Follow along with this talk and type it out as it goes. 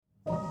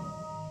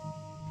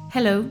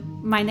Hello,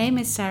 my name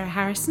is Sarah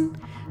Harrison.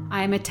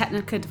 I am a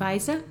technical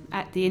advisor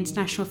at the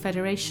International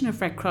Federation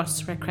of Red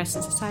Cross Red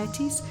Crescent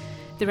Societies,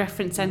 the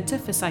reference centre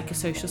for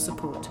psychosocial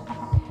support.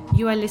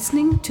 You are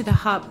listening to The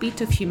Heartbeat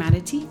of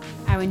Humanity,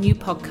 our new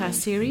podcast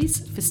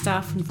series for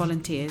staff and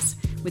volunteers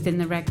within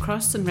the Red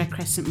Cross and Red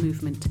Crescent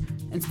movement.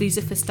 And these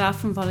are for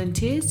staff and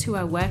volunteers who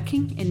are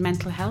working in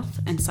mental health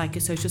and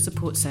psychosocial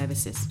support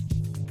services.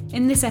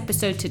 In this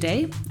episode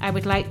today, I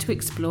would like to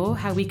explore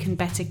how we can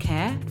better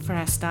care for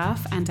our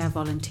staff and our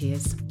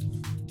volunteers.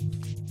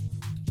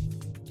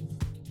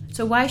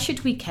 So why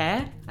should we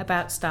care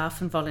about staff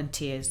and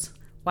volunteers?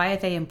 Why are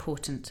they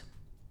important?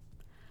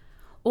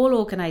 All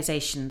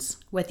organisations,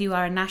 whether you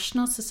are a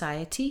national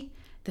society,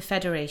 the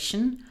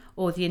Federation,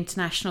 or the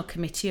International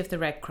Committee of the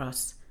Red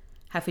Cross,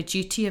 have a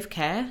duty of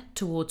care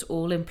towards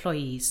all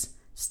employees,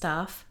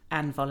 staff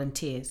and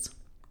volunteers.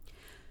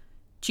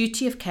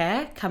 Duty of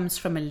care comes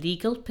from a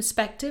legal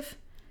perspective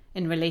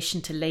in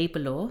relation to labour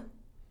law,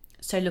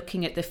 so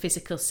looking at the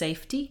physical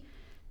safety,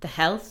 the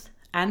health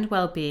and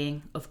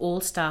well-being of all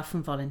staff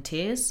and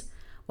volunteers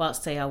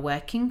whilst they are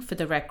working for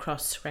the Red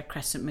Cross Red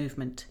Crescent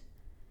movement.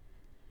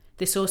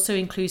 This also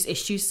includes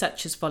issues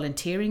such as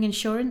volunteering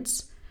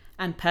insurance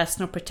and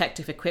personal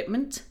protective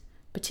equipment,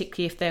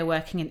 particularly if they are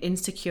working in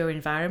insecure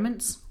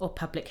environments or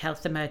public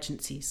health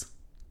emergencies.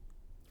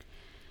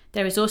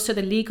 There is also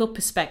the legal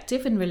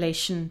perspective in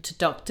relation to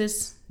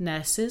doctors,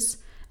 nurses,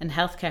 and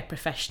healthcare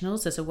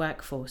professionals as a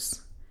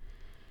workforce.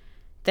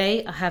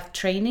 They have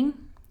training,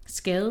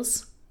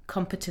 skills,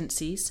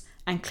 competencies,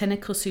 and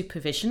clinical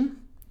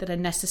supervision that are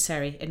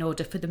necessary in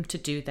order for them to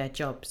do their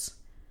jobs.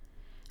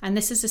 And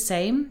this is the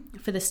same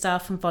for the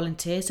staff and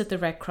volunteers of the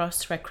Red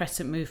Cross Red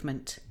Crescent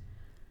movement.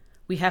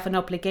 We have an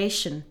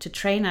obligation to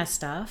train our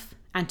staff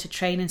and to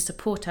train and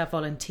support our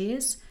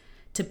volunteers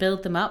to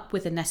build them up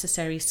with the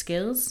necessary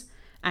skills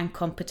and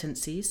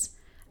competencies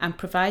and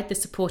provide the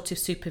supportive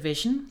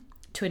supervision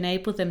to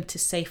enable them to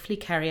safely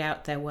carry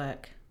out their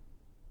work.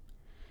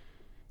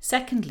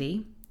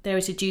 Secondly, there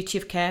is a duty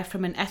of care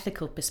from an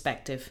ethical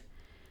perspective.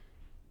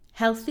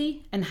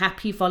 Healthy and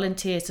happy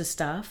volunteers or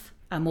staff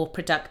are more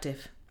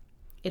productive.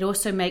 It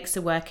also makes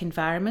the work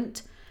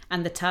environment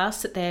and the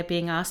tasks that they are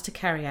being asked to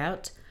carry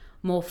out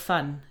more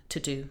fun to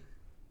do.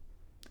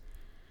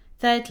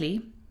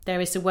 Thirdly, there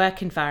is the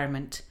work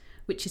environment,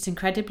 which is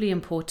incredibly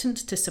important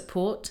to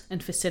support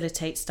and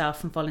facilitate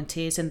staff and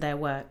volunteers in their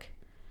work.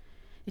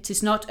 It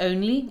is not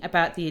only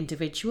about the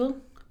individual,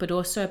 but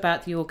also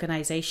about the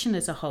organisation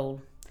as a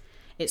whole,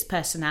 its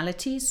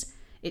personalities,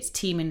 its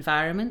team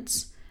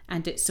environments,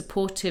 and its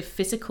supportive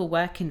physical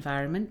work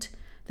environment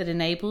that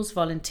enables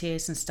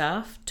volunteers and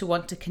staff to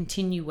want to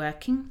continue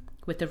working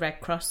with the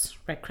Red Cross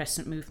Red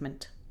Crescent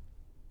movement.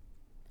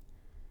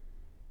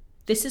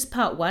 This is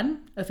part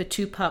one of a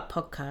two-part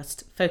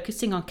podcast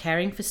focusing on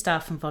caring for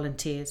staff and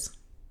volunteers.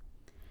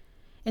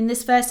 In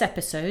this first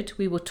episode,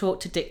 we will talk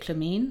to Dick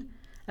Clomeen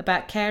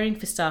about caring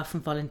for staff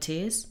and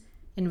volunteers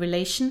in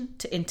relation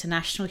to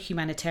international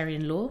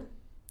humanitarian law.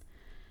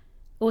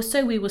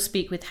 Also, we will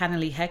speak with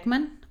Hanali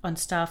Hegman on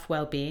staff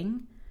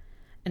well-being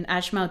and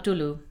Ajmal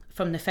Dulu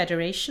from the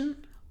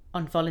Federation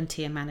on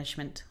volunteer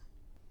management.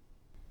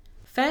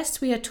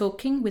 First, we are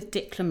talking with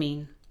Dick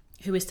Clomeen,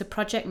 who is the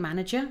project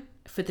manager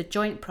for the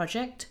joint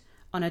project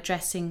on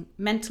addressing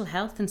mental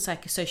health and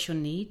psychosocial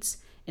needs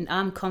in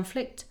armed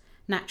conflict,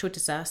 natural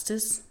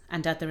disasters,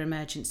 and other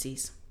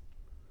emergencies.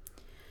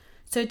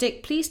 So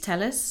Dick, please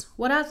tell us,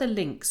 what are the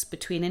links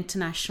between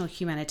international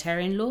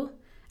humanitarian law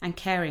and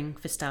caring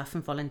for staff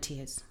and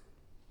volunteers?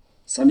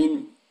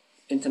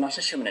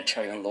 International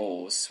humanitarian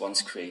law was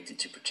once created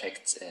to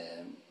protect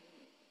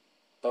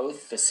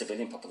both the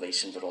civilian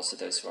population but also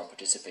those who are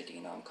participating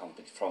in armed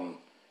conflict from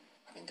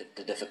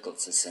the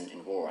difficulties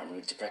in war, and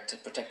really to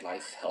protect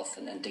life, health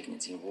and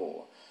dignity in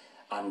war.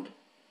 And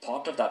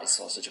part of that is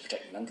also to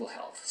protect mental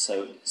health.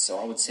 So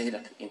I would say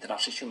that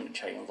international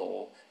humanitarian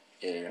law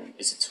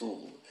is a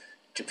tool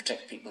to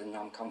protect people in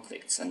armed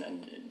conflicts,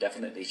 and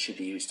definitely should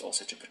be used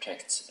also to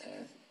protect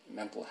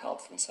mental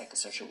health and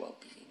psychosocial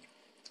well-being.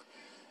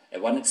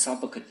 One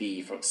example could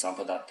be, for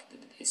example, that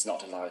it's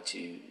not allowed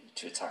to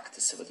attack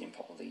the civilian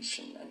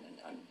population,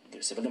 and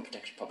the civilian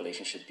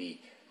population should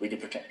be really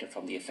protected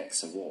from the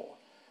effects of war.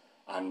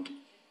 And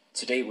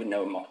today we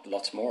know a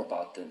lot more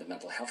about the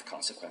mental health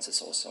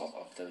consequences also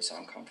of those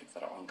armed conflicts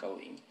that are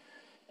ongoing,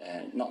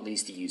 not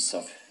least the use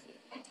of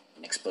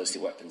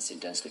explosive weapons in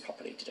densely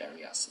populated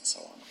areas and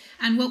so on.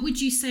 And what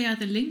would you say are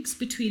the links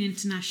between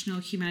international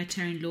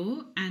humanitarian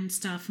law and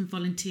staff and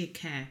volunteer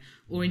care,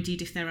 or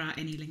indeed if there are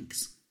any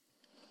links?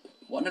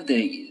 One of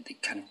the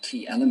kind of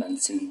key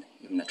elements in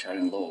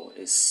humanitarian law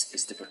is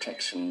the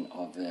protection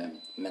of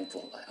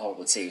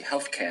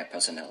healthcare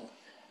personnel,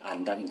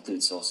 and that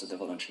includes also the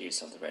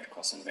volunteers of the Red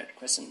Cross and Red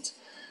Crescent,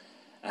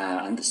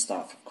 and the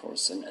staff, of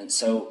course. And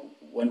so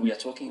when we are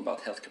talking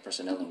about healthcare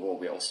personnel in war,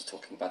 we're also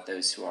talking about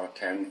those who are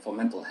caring for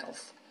mental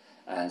health.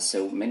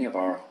 So many of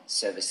our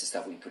services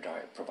that we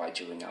provide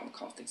during armed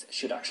conflicts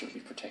should actually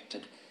be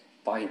protected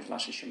by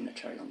international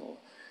humanitarian law,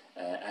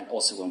 and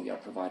also when we are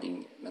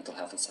providing mental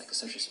health and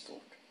psychosocial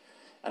support.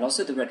 And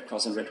also the Red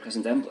Cross and Red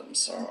Crescent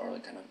emblems are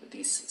kind of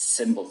these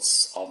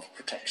symbols of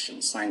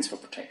protection, signs for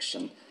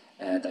protection,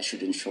 that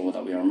should ensure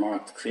that we are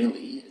marked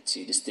clearly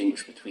to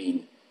distinguish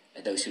between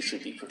those who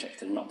should be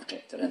protected and not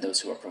protected, and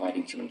those who are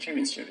providing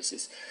humanitarian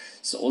services.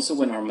 So also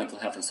when our mental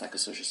health and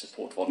psychosocial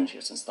support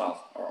volunteers and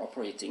staff are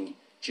operating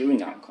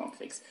during armed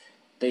conflicts,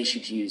 they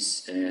should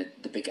use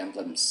the big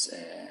emblems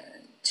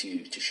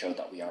to show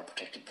that we are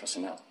protected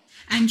personnel.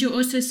 And you're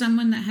also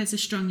someone that has a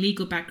strong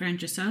legal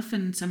background yourself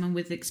and someone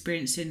with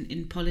experience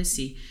in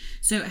policy.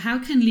 So how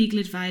can legal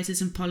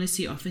advisors and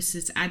policy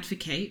officers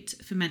advocate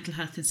for mental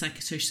health and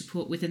psychosocial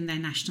support within their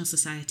national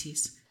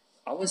societies?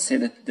 I would say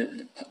that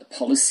the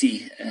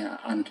policy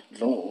and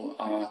law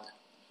are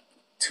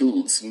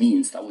tools,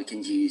 means that we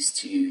can use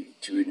to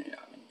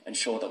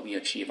ensure that we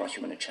achieve our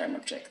humanitarian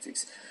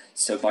objectives.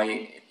 So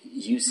by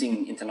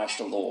using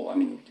international law,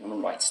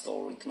 human rights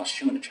law,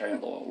 international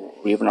humanitarian law,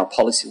 or even our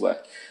policy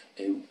work,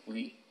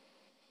 we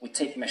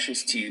take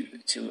measures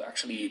to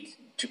actually,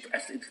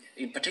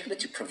 in particular,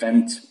 to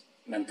prevent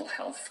mental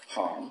health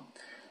harm,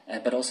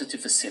 but also to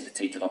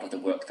facilitate a lot of the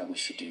work that we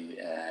should do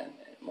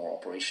more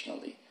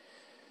operationally.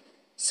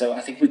 So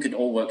I think we could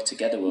all work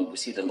together. We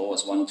see the law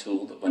as one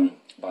tool,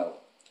 while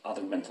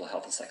other mental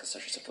health and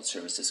psychosocial support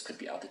services could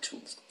be other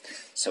tools.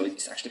 So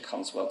it actually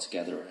comes well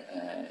together,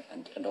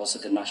 and also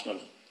the National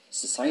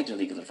Society of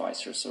Legal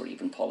Advisors or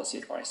even policy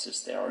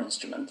advisors, they are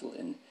instrumental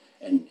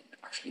in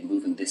actually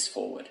moving this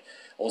forward.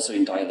 Also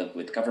in dialogue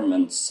with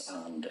governments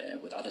and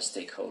with other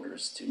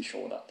stakeholders to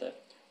ensure that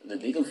the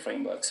legal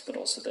frameworks, but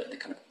also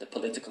the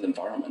political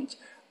environment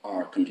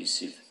are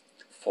conducive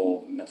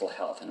for mental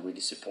health and really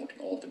supporting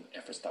all the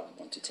efforts that we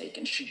want to take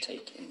and should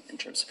take in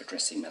terms of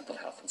addressing mental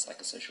health and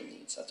psychosocial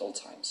needs at all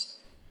times.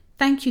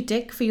 Thank you,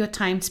 Dick, for your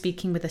time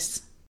speaking with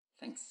us.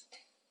 Thanks.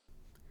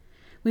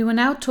 We will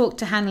now talk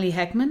to Hanli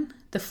Hegman,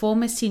 the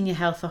former Senior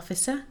Health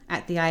Officer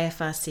at the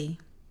IFRC.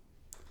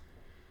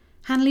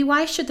 Hanli,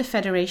 why should the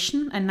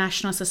Federation and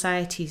national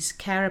societies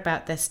care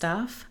about their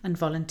staff and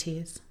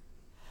volunteers?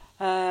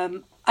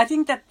 I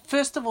think that,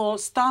 first of all,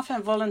 staff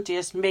and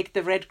volunteers make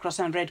the Red Cross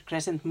and Red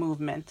Crescent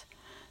movement.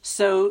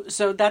 So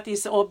that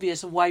is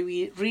obvious why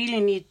we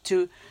really need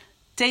to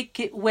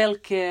take well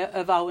care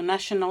of our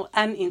national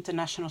and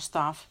international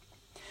staff.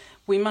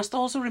 We must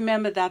also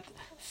remember that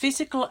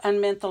physical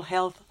and mental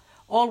health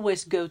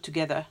always go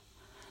together.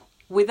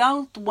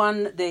 Without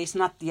one, there is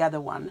not the other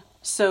one.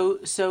 So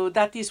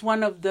that is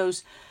one of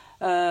those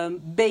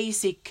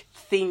basic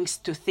things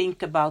to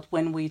think about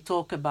when we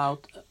talk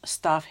about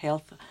staff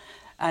health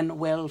and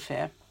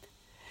welfare.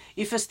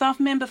 If a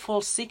staff member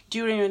falls sick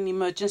during an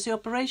emergency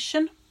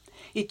operation,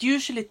 it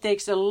usually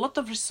takes a lot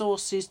of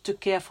resources to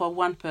care for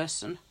one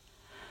person.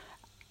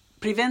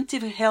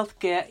 Preventive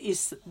healthcare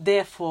is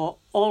therefore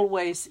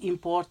always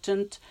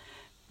important.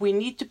 We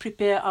need to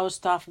prepare our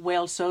staff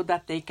well so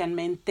that they can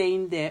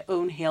maintain their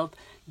own health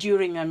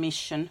during a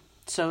mission.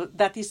 So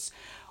that is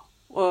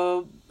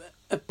a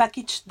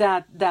package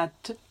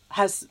that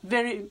has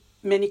very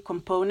many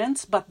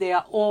components, but they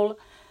are all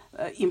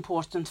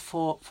important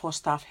for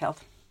staff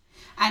health.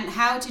 And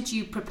how did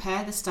you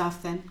prepare the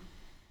staff then?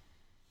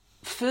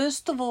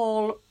 First of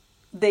all,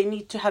 they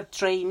need to have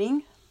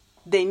training.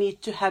 They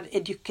need to have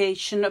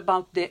education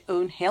about their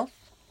own health,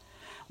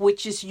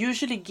 which is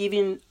usually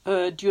given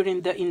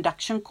during the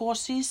induction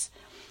courses.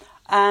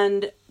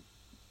 And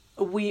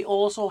we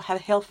also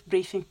have health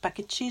briefing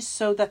packages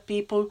so that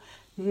people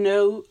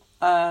know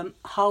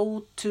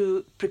how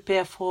to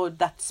prepare for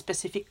that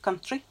specific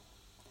country.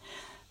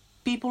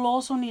 People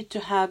also need to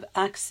have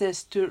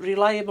access to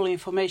reliable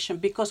information,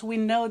 because we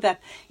know that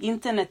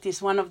internet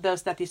is one of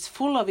those that is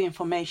full of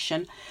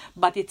information,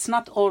 but it's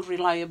not all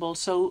reliable.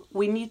 So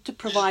we need to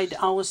provide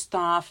our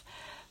staff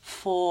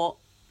for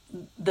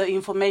the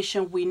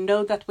information we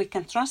know that we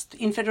can trust.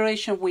 In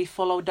Federation, we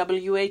follow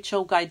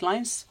WHO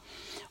guidelines,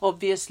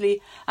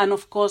 obviously, and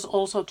of course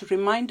also to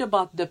remind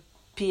about the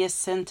PS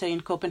Center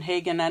in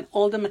Copenhagen and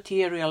all the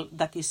material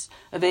that is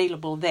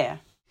available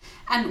there.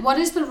 And what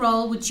is the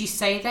role, would you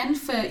say then,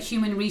 for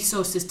human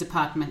resources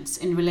departments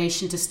in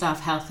relation to staff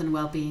health and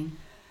well-being?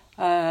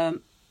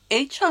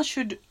 HR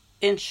should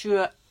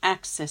ensure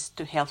access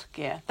to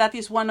healthcare. That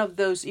is one of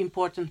those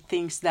important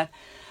things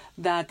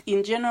that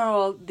in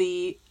general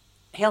the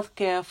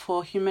healthcare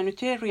for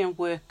humanitarian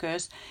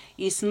workers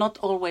is not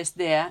always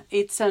there.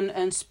 It's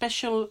a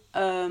special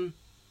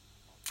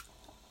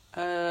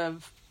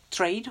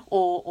trade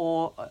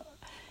or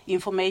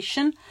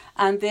information,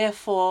 and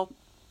therefore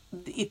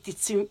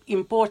it's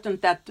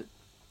important that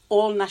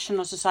all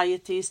national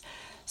societies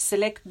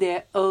select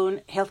their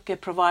own healthcare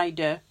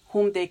provider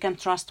whom they can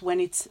trust when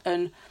it's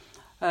a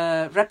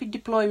rapid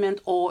deployment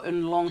or a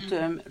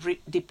long-term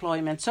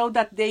deployment, so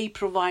that they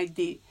provide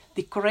the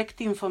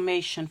correct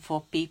information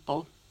for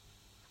people.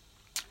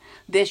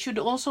 There should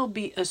also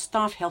be a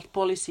staff health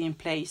policy in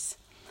place,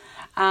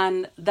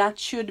 and that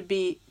should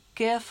be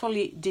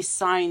carefully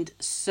designed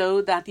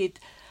so that it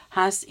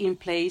has in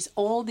place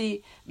all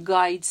the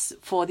guides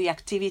for the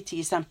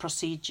activities and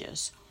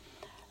procedures.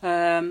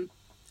 Then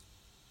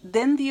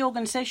the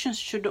organizations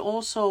should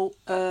also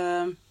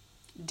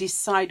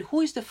decide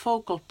who is the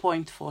focal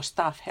point for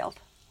staff health.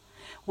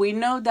 We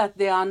know that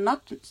there are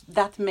not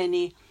that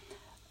many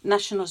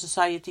national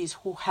societies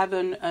who have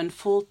a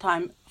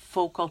full-time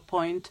focal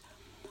point,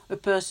 a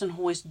person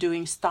who is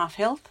doing staff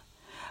health,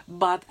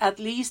 but at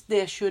least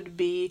there should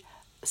be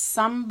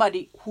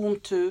somebody whom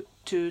to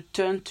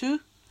turn to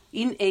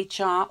in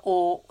HR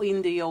or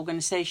in the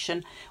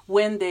organization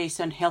when there is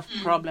a health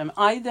problem,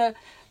 either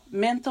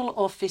mental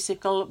or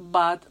physical,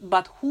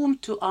 but whom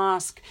to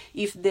ask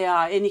if there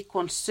are any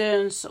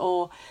concerns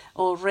or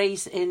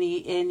raise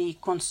any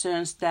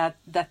concerns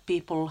that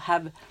people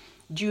have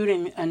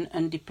during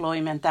an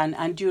deployment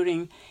and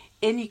during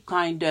any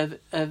kind of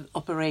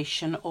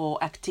operation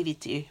or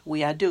activity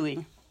we are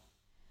doing.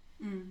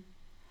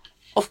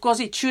 Of course,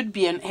 it should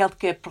be a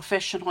healthcare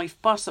professional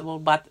if possible,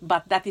 but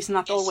that is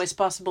not always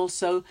possible.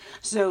 So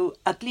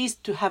at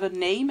least to have a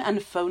name and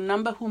a phone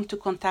number whom to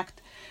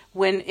contact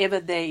whenever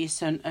there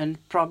is a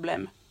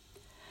problem.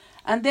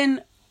 And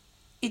then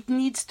it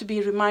needs to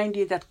be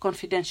reminded that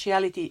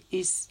confidentiality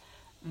is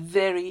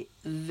very,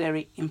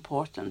 very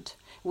important.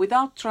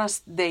 Without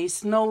trust, there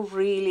is no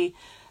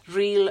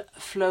real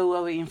flow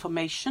of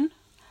information,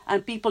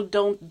 and people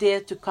don't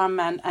dare to come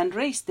and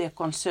raise their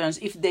concerns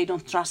if they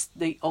don't trust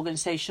the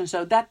organization.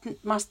 So that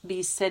must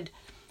be said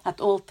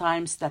at all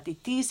times, that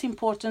it is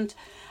important,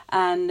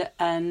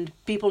 and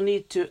people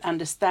need to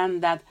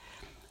understand that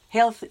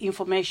health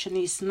information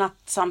is not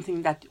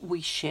something that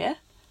we share.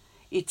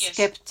 It's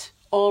kept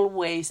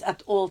always,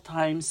 at all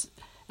times,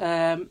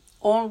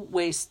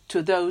 always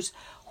to those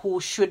who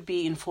should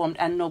be informed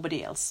and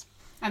nobody else.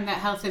 And that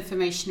health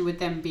information would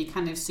then be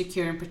kind of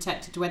secure and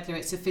protected, whether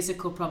it's a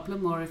physical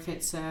problem or if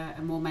it's a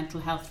more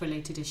mental health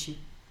related issue.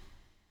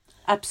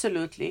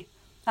 Absolutely.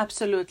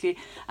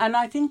 And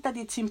I think that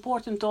it's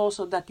important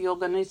also that the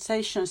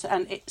organizations,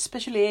 and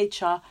especially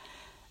HR,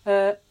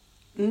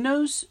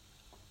 knows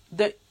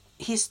the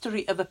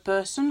history of a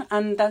person,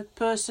 and that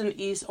person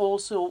is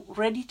also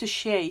ready to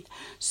share it,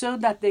 so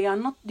that they are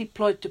not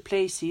deployed to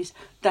places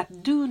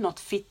that do not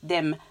fit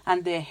them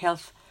and their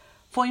health.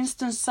 For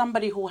instance,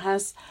 somebody who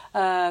has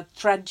a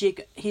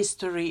tragic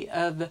history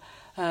of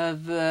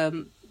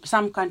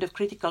some kind of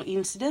critical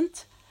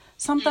incident,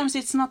 sometimes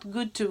it's not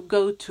good to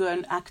go to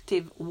an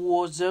active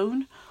war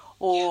zone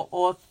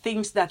or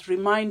things that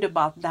remind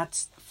about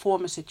that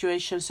former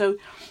situation. So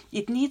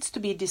it needs to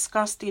be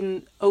discussed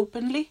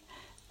openly,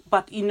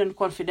 but in a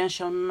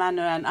confidential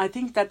manner. And I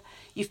think that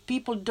if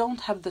people don't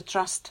have the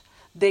trust,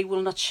 they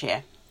will not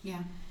share.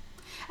 Yeah.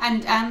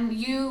 And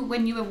you,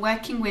 when you were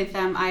working with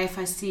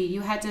IFRC,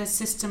 you had a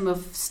system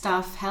of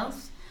staff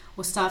health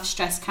or staff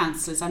stress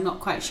counsellors. I'm not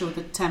quite sure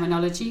the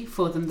terminology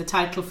for them, the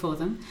title for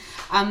them.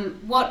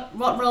 What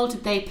role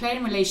did they play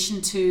in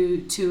relation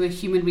to a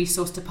human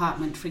resource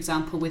department, for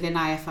example, within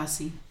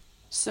IFRC?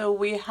 So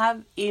we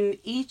have in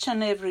each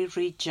and every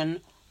region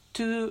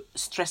 2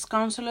 stress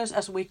counsellors,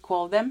 as we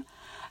call them.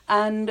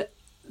 And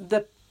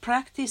the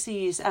practice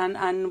is,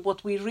 and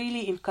what we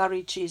really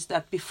encourage is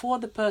that before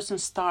the person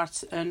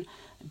starts a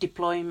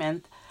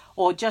deployment,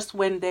 or just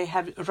when they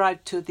have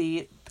arrived to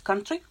the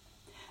country,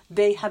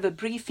 they have a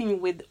briefing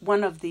with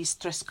one of these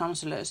stress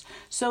counsellors,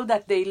 so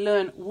that they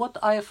learn what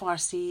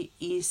IFRC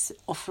is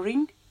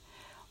offering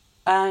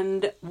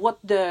and what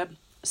the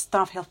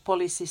staff health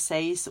policy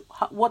says,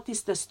 what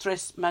is the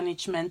stress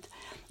management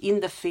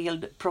in the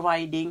field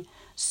providing,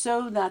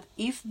 so that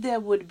if there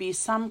would be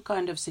some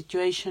kind of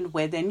situation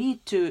where they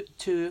need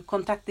to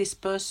contact this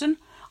person,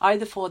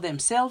 either for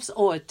themselves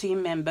or a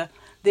team member,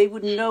 they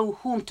would know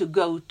whom to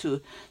go to.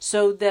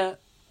 So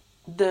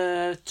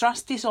the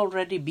trust is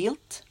already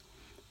built,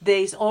 there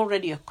is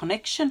already a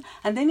connection,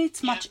 and then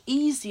it's much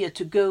easier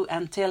to go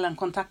and tell and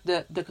contact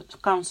the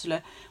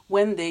counsellor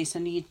when there is a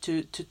need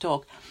to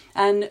talk.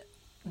 And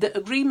the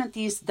agreement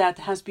is that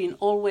has been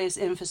always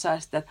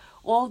emphasized that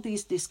all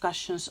these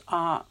discussions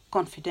are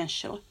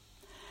confidential.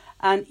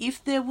 And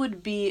if there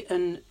would be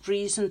a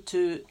reason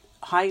to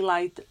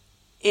highlight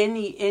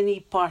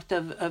any part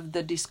of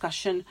the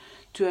discussion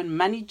to a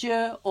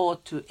manager or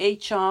to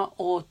HR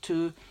or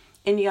to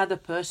any other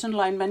person,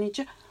 line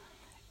manager,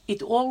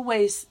 it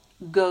always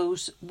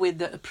goes with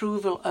the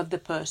approval of the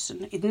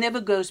person. It never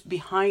goes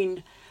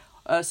behind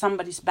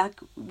somebody's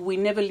back. We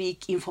never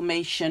leak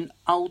information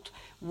out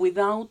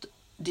without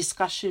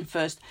discussion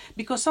first,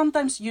 because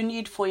sometimes you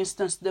need, for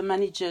instance, the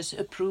manager's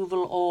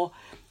approval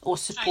or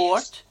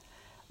support,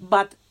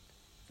 but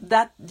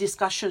that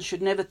discussion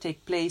should never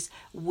take place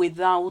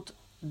without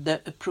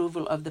the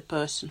approval of the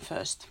person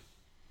first.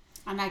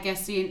 And I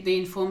guess the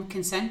informed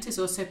consent is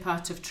also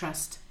part of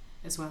trust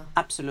as well.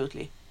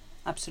 Absolutely.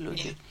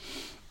 Yeah.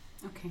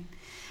 Okay.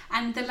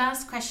 And the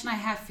last question I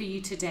have for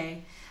you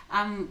today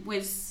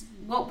was,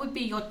 what would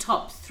be your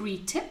top 3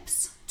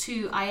 tips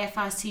to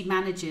IFRC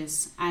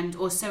managers and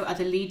also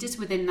other leaders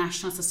within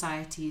national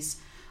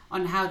societies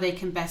on how they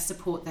can best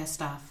support their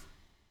staff?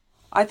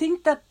 I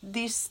think that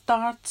this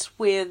starts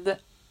with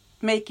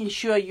making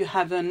sure you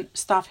have a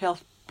staff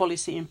health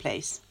policy in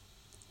place,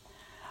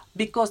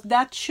 because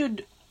that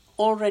should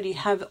already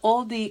have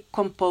all the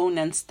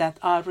components that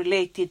are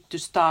related to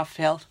staff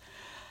health.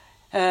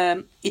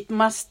 It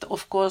must,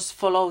 of course,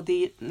 follow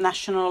the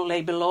national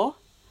labour law.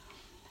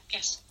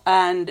 Yes.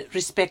 And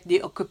respect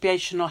the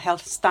occupational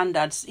health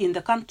standards in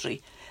the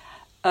country.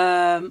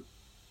 And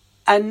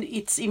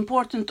it's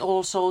important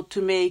also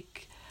to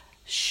make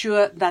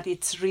sure that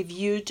it's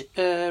reviewed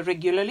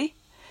regularly,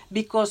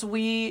 because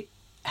we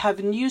have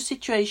new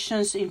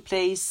situations in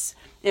place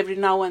every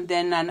now and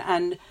then,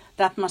 and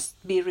that must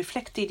be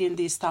reflected in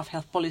the staff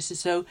health policy.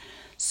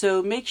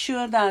 So make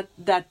sure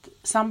that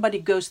somebody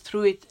goes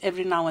through it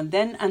every now and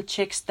then and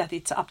checks that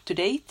it's up to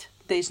date.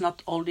 There is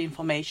not old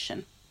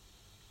information.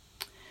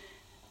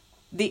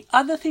 The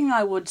other thing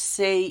I would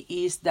say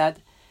is that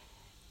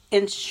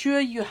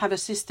ensure you have a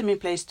system in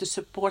place to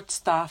support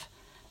staff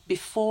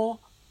before,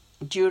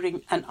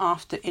 during and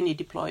after any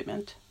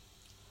deployment.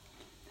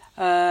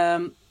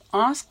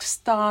 Ask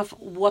staff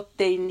what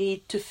they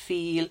need to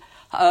feel,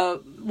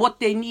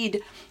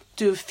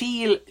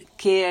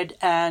 cared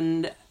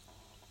and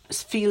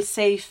feel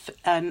safe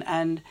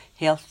and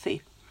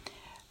healthy.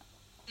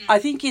 I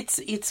think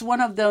it's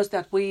one of those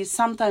that we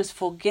sometimes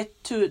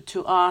forget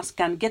to ask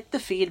and get the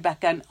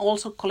feedback and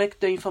also collect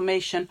the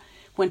information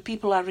when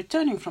people are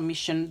returning from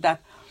mission,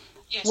 that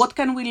Yes. What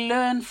can we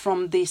learn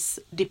from this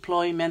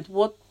deployment?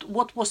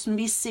 What was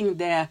missing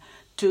there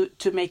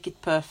to make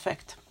it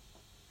perfect?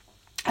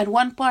 And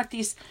one part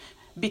is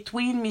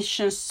between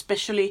missions,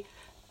 especially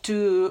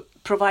to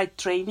provide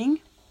training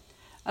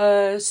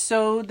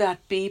so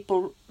that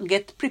people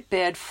get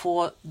prepared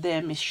for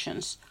their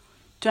missions,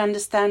 to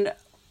understand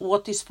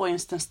what is, for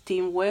instance,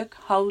 teamwork,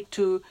 how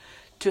to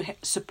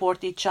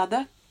support each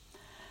other.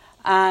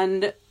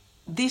 And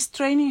this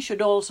training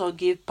should also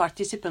give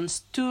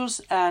participants tools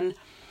and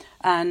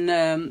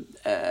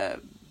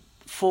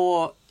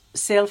for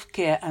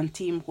self-care and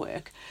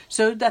teamwork,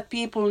 so that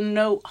people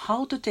know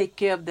how to take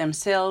care of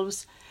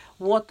themselves,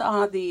 what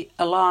are the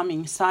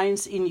alarming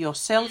signs in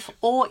yourself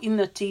or in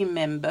a team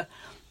member,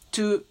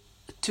 to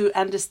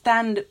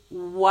understand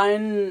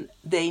when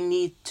they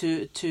need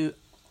to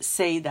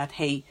say that,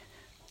 hey,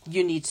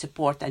 you need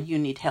support and you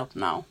need help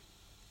now.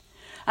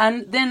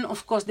 And then,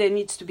 of course, there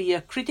needs to be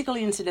a critical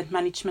incident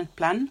management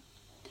plan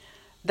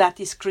that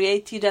is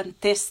created and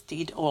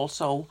tested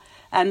also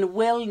and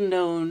well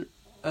known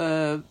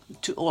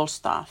to all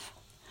staff,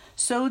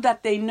 so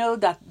that they know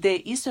that there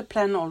is a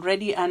plan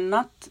already and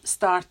not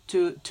start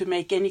to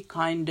make any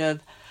kind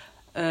of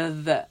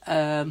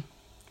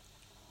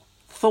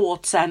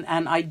thoughts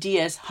and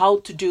ideas how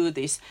to do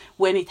this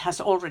when it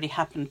has already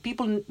happened.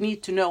 People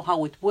need to know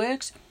how it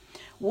works.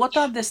 What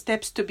are the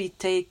steps to be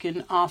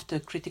taken after a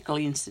critical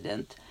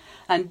incident?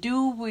 And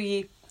do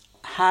we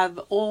have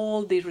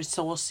all the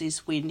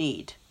resources we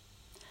need?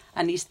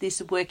 And is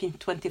this working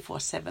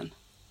 24/7?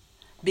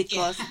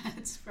 Because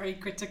it's very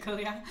critical,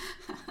 yeah.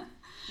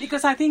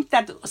 Because I think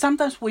that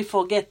sometimes we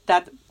forget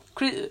that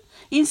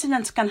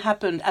incidents can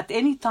happen at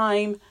any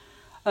time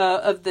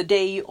of the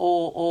day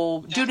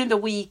or during the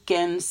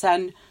weekends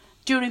and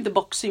during the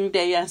Boxing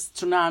Day as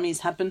tsunamis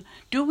happen.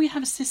 Do we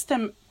have a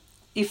system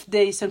if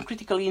there is a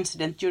critical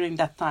incident during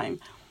that time?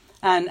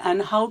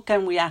 And how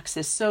can we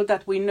access so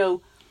that we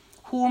know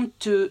whom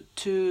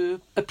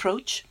to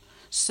approach,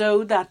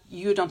 so that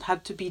you don't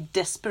have to be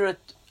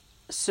desperate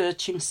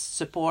searching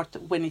support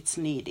when it's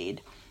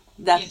needed?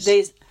 That Yes.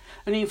 there's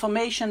an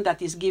information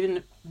that is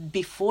given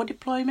before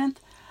deployment,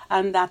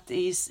 and that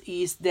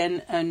is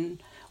then a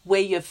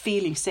way of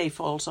feeling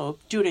safe also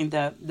during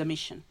the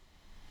mission.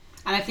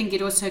 And I think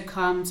it also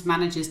calms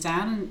managers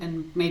down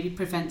and maybe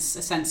prevents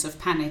a sense of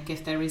panic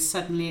if there is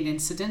suddenly an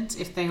incident.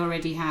 If they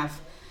already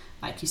have,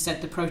 like you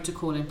said, the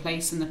protocol in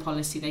place and the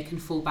policy, they can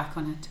fall back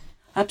on it.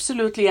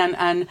 Absolutely,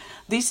 and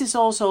this is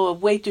also a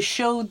way to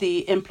show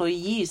the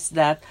employees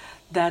that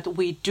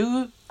we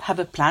do have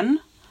a plan,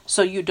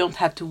 so you don't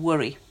have to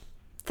worry.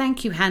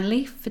 Thank you,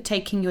 Hanli, for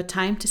taking your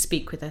time to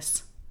speak with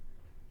us.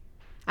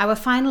 Our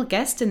final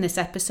guest in this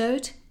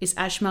episode is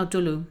Ajmal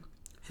Dulu,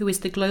 who is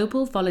the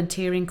Global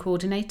Volunteering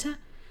Coordinator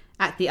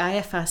at the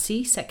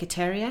IFRC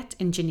Secretariat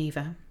in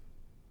Geneva.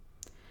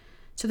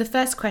 So the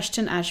first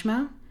question,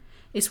 Ajmal,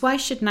 is why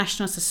should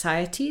national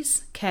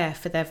societies care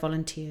for their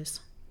volunteers?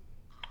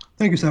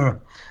 Thank you, Sarah.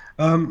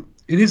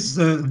 It is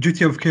the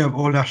duty of care of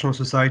all national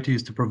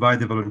societies to provide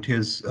their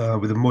volunteers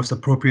with the most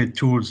appropriate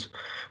tools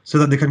so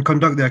that they can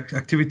conduct their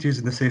activities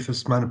in the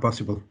safest manner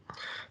possible.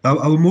 Now,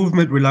 our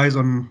movement relies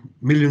on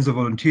millions of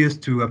volunteers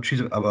to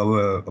achieve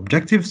our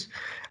objectives,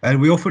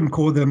 and we often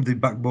call them the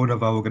backbone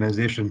of our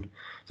organization.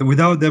 So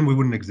without them, we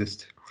wouldn't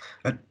exist.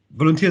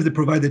 Volunteers, they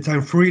provide their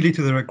time freely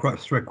to the Red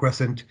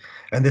Crescent,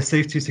 and their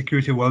safety,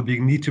 security, and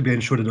well-being need to be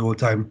ensured at all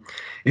time.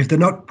 If they're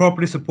not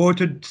properly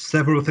supported,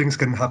 several things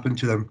can happen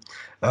to them.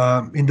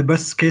 In the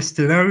best case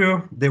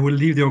scenario, they will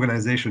leave the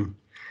organization.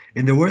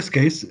 In the worst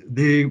case,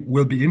 they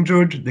will be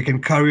injured, they can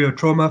carry a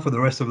trauma for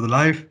the rest of their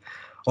life,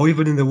 or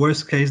even in the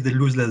worst case, they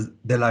lose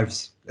their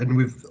lives. And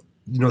we've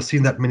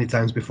seen that many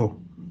times before.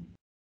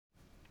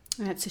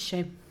 That's a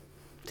shame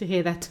to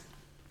hear that.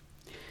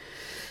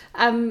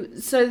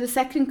 So the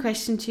second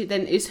question to you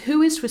then is,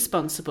 who is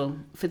responsible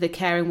for the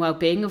care and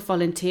well-being of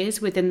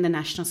volunteers within the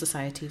national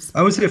societies?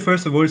 I would say,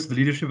 first of all, it's the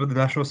leadership of the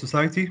National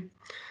Society.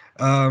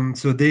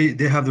 So they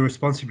have the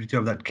responsibility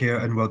of that care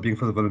and well-being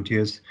for the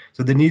volunteers.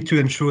 So they need to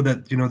ensure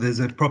that there's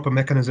a proper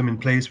mechanism in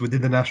place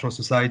within the National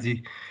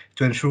Society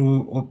to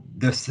ensure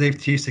their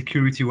safety,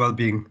 security,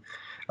 well-being.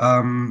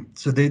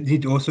 So they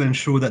need to also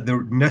ensure that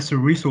the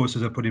necessary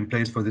resources are put in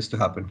place for this to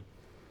happen.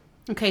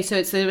 Okay, so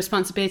it's the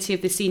responsibility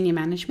of the senior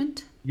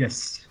management?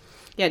 Yes.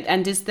 Yeah,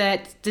 and does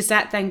that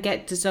then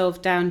get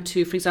dissolved down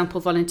to, for example,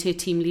 volunteer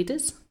team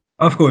leaders?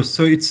 Of course.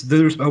 So it's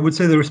I would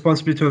say the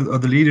responsibility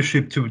of the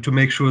leadership to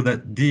make sure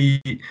that the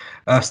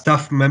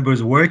staff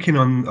members working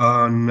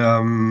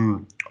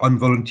on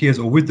volunteers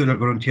or with the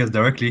volunteers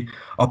directly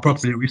are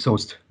properly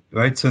resourced.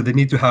 Right, so they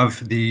need to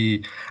have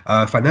the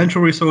financial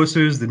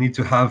resources. They need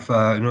to have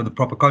the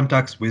proper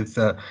contacts with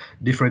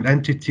different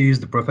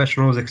entities, the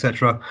professionals,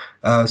 etc.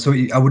 So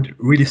I would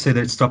really say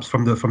that it stops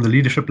from the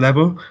leadership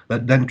level,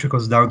 that then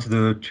trickles down to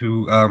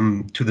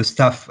the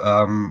staff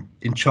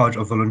in charge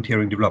of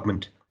volunteering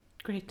development.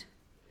 Great.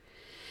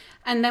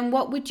 And then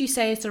what would you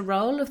say is the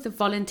role of the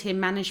volunteer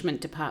management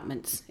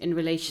departments in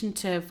relation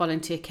to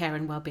volunteer care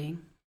and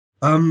well-being?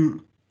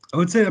 I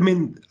would say,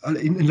 in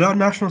a lot of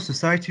national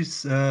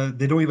societies,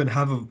 they don't even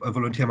have a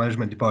volunteer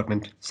management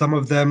department. Some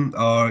of them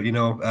are,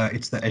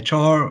 it's the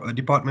HR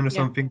department or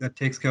something that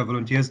takes care of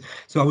volunteers.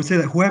 So I would say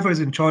that whoever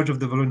is in charge of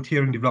the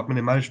volunteering development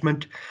and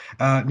management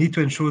need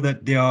to ensure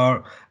that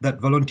that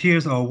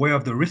volunteers are aware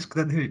of the risk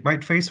that they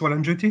might face while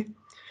on duty.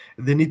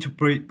 They need to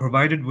be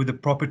provided with the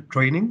proper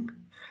training,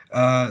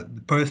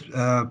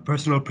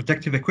 personal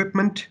protective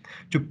equipment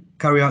to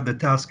carry out the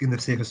task in the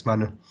safest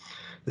manner.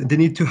 They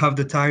need to have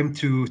the time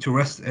to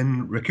rest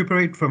and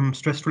recuperate from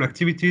stressful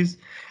activities,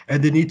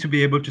 and they need to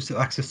be able to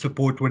access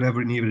support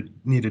whenever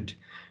needed.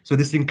 So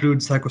this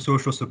includes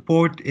psychosocial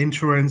support,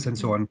 insurance, and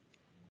so on.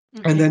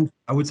 Okay. And then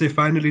I would say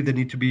finally, they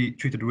need to be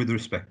treated with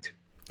respect.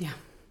 Yeah.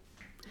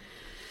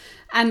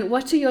 And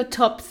what are your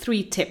top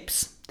 3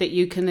 tips that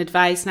you can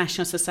advise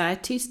national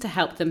societies to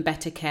help them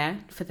better care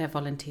for their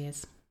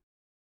volunteers?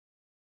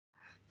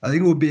 I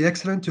think it would be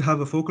excellent to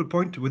have a focal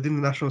point within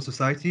the national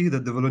society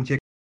that the volunteer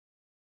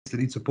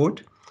need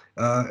support,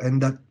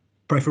 and that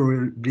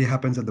preferably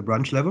happens at the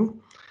branch level.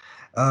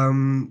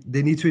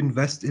 They need to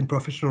invest in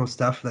professional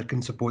staff that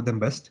can support them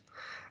best,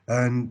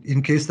 and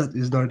in case that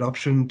is not an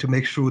option, to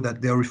make sure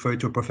that they are referred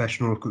to a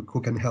professional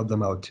who can help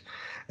them out.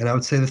 And I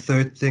would say the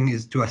third thing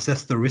is to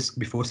assess the risk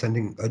before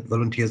sending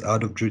volunteers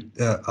out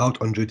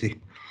on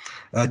duty,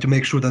 to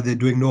make sure that they're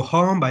doing no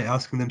harm by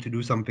asking them to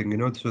do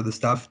something. So the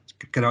staff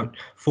cannot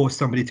force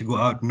somebody to go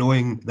out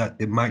knowing that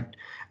they might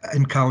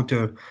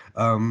encounter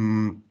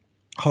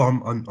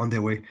harm on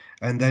their way.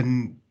 And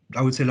then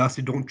I would say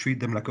lastly, don't treat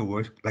them like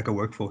a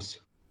workforce.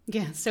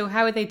 Yeah. So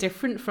how are they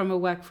different from a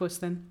workforce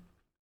then?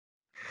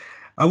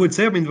 I would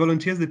say,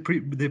 volunteers, they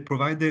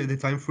provide their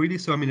time freely.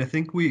 So, I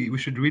think we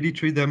should really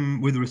treat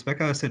them with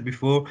respect, as I said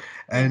before,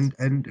 and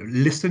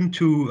listen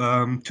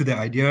to their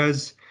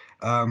ideas,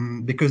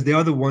 because they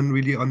are the one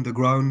really on the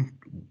ground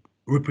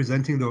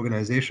representing the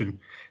organization.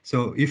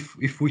 So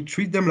if we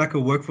treat them like a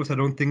workforce, I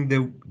don't think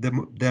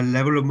their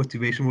level of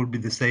motivation will be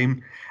the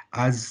same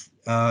as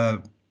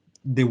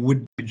they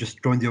would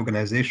just join the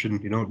organization,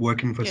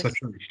 working for such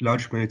a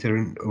large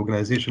humanitarian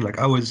organization like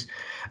ours.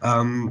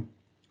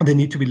 They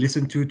need to be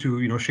listened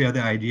to share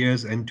their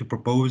ideas and to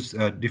propose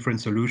different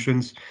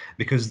solutions,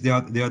 because they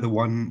are the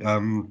one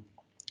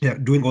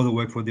doing all the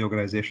work for the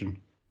organization.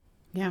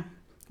 Yeah,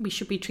 we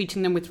should be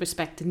treating them with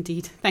respect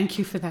indeed. Thank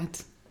you for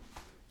that.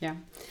 Yeah.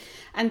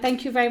 And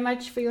thank you very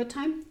much for your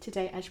time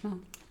today,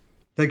 Ajmal.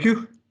 Thank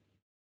you.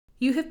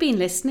 You have been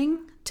listening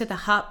to The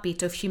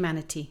Heartbeat of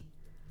Humanity,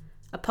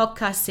 a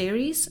podcast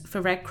series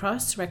for Red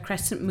Cross, Red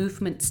Crescent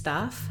movement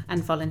staff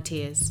and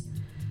volunteers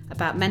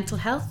about mental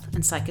health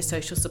and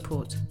psychosocial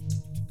support.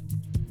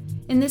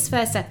 In this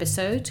first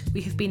episode,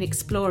 we have been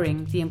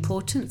exploring the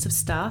importance of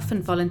staff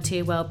and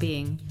volunteer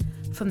well-being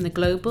from the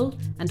global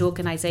and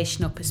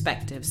organisational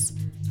perspectives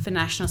for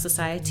national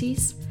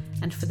societies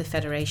and for the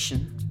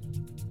Federation.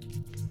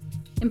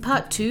 In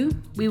part 2,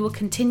 we will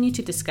continue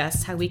to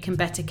discuss how we can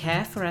better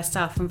care for our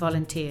staff and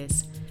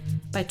volunteers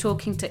by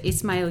talking to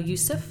Ismail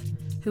Yusuf,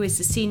 who is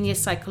the Senior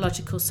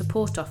Psychological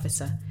Support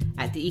Officer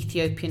at the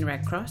Ethiopian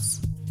Red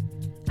Cross,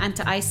 and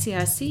to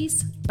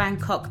ICRC's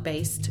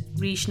Bangkok-based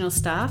Regional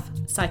Staff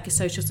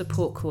Psychosocial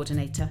Support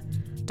Coordinator,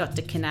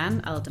 Dr.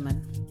 Kinan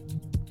Alderman.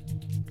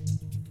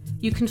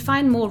 You can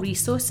find more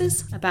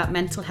resources about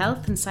mental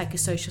health and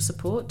psychosocial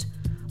support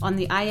on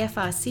the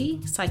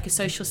IFRC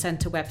Psychosocial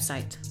Centre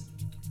website.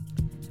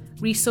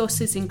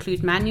 Resources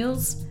include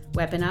manuals,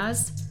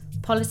 webinars,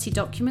 policy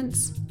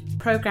documents,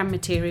 programme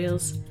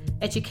materials,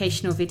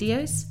 educational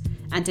videos,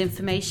 and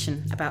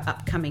information about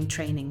upcoming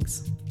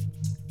trainings.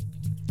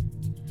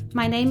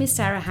 My name is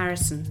Sarah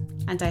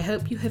Harrison, and I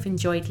hope you have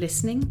enjoyed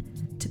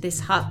listening to this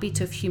Heartbeat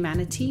of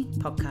Humanity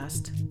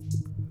podcast.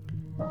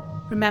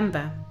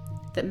 Remember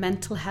that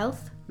mental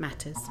health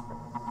matters.